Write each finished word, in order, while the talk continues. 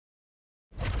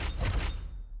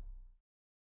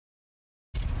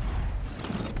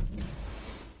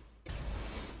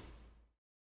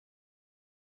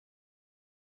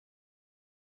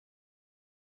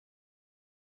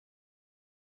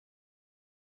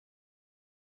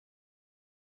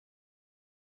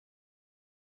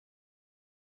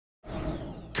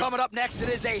Coming up next, it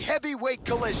is a heavyweight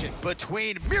collision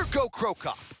between Mirko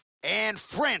and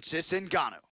Francis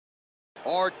Ngannou.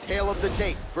 Our tale of the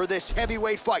tape for this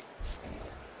heavyweight fight.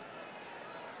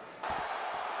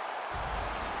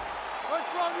 First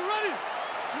round, you ready?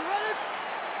 You ready?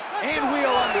 And wheel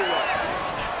underway.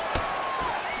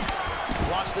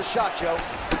 Watch the shot, Joe.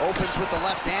 Opens with the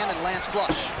left hand and lands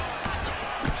flush.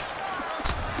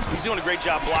 He's doing a great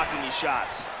job blocking these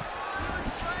shots.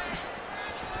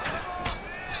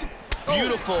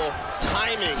 Beautiful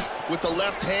timing with the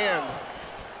left hand.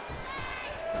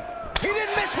 He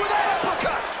didn't miss with that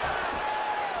uppercut.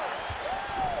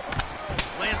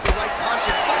 Lands the right punch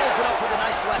and follows it up with a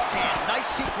nice left hand. Nice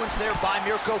sequence there by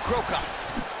Mirko.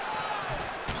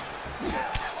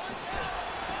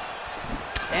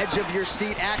 Edge of your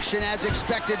seat action as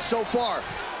expected so far.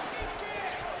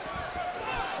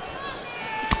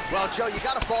 Well, Joe, you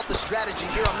got to fault the strategy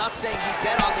here. I'm not saying he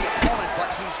bet on the opponent,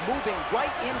 but he's moving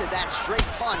right into that straight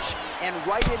punch and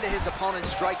right into his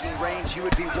opponent's striking range. He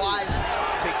would be wise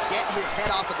to get his head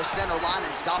off of the center line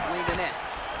and stop leaning in.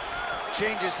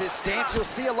 Changes his stance. You'll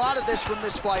see a lot of this from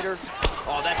this fighter.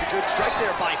 Oh, that's a good strike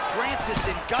there by Francis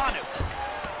Ngannou.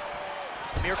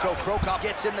 Mirko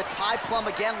gets in the tie plum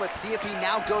again. Let's see if he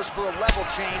now goes for a level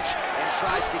change and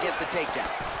tries to get the takedown.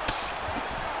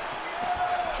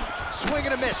 Swing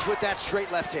and a miss with that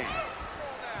straight left hand.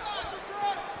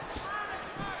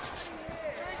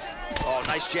 Oh,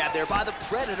 nice jab there by the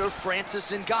Predator,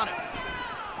 Francis Ngannou.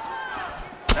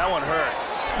 That one hurt.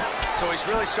 So he's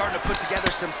really starting to put together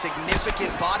some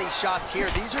significant body shots here.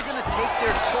 These are going to take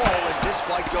their toll as this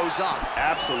fight goes on.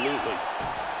 Absolutely.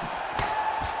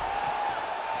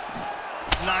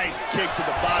 Nice kick to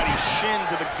the body, shin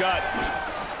to the gut.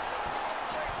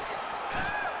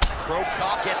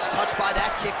 Gets touched by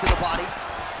that kick to the body.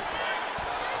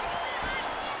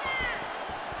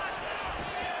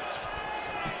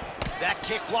 That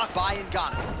kick blocked by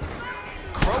Ngannou.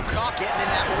 getting in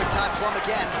that Muay Thai plum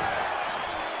again.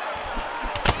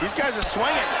 These guys are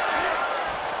swinging.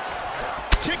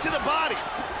 Kick to the body.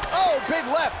 Oh, big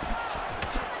left.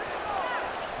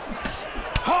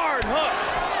 Hard hook.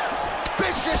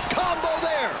 Vicious combo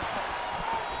there.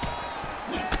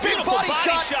 Beautiful body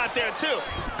shot there, too.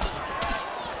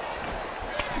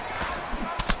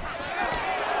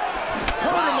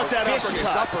 Hurt him with that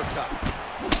uppercut.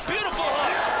 Beautiful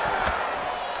hook.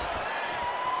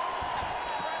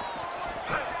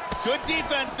 Good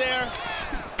defense there.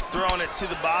 Throwing it to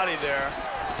the body there.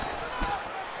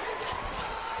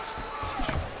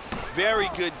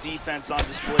 Very good defense on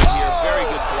display here. Very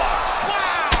good blocks.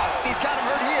 Wow! He's got him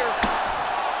hurt here.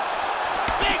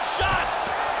 Big shots!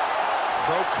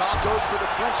 Cobb goes for the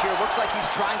clinch here. Looks like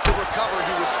he's trying to recover.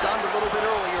 He was stunned a little bit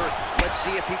earlier. Let's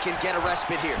see if he can get a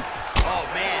respite here. Oh,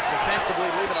 man,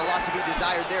 defensively leaving a lot to be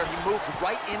desired there. He moved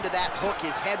right into that hook.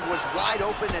 His head was wide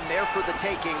open and there for the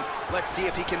taking. Let's see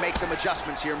if he can make some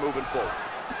adjustments here moving forward.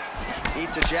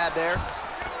 Eats a jab there.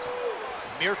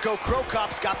 Mirko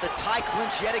Krokop's got the tie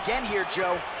clinch yet again here,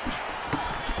 Joe.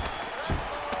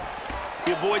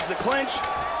 He avoids the clinch.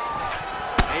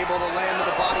 Able to land to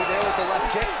the body there with the left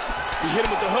kick. He hit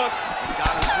him with the hook.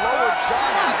 Got his lower jaw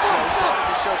now, Joe. Starting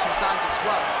to show some signs of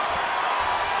swelling.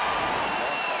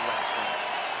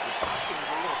 The boxing is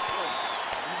a little slow.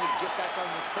 You need to get back on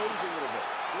your toes a little bit.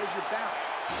 Where's your bounce?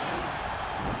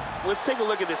 Let's take a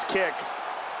look at this kick.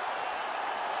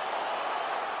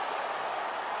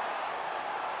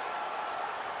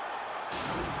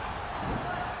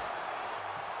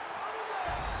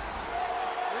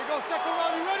 Second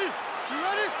round, you ready? You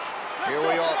ready? Here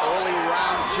we are, early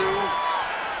round two.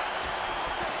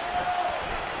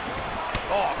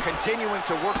 Oh, continuing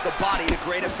to work the body to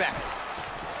great effect.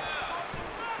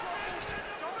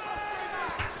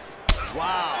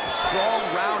 Wow, strong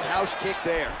roundhouse kick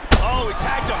there. Oh, he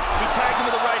tagged him. He tagged him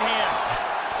with the right hand.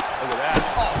 Look at that.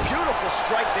 Oh, beautiful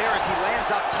strike there as he lands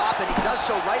up top, and he does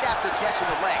so right after catching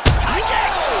the legs. High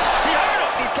kick! He hurt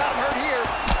him. He's got him hurt here.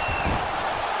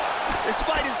 This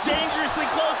fight is dangerously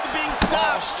close to being stopped.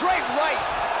 Oh, straight right.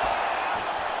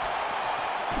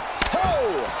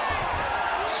 Oh!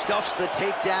 Stuffs the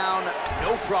takedown,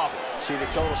 no problem. See the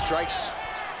total strikes.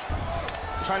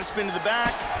 Trying to spin to the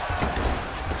back.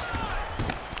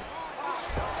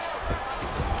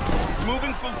 He's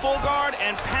moving from full guard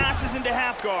and passes into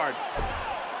half guard.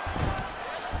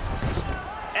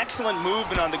 Excellent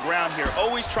movement on the ground here,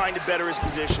 always trying to better his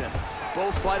position.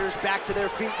 Both fighters back to their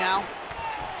feet now.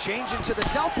 Changing to the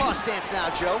southpaw stance now,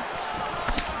 Joe.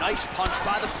 Nice punch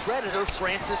by the Predator,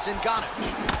 Francis Ngannou.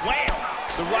 Wham!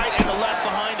 The right and the left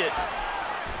behind it.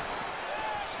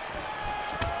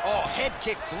 Oh, head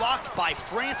kick blocked by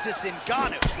Francis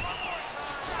Ngannou.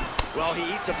 Well, he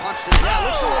eats a punch to the... Yeah,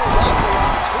 looks a little wobbly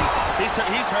on his feet.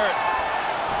 He's hurt.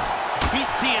 He's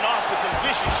teeing off with some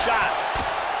vicious shots.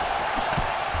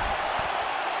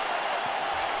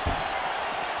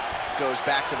 Goes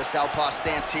back to the southpaw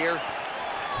stance here.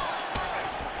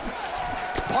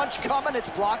 Punch coming, it's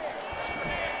blocked.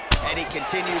 And he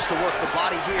continues to work the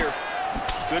body here.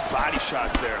 Good body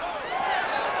shots there.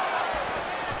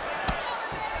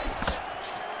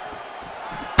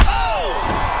 Oh!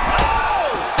 Oh!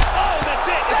 Oh, that's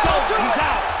it. It's over. He's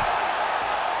out.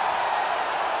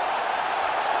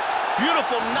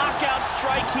 Beautiful knockout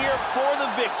strike here for the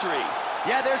victory.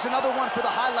 Yeah, there's another one for the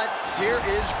highlight. Here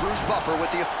is Bruce Buffer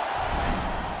with the...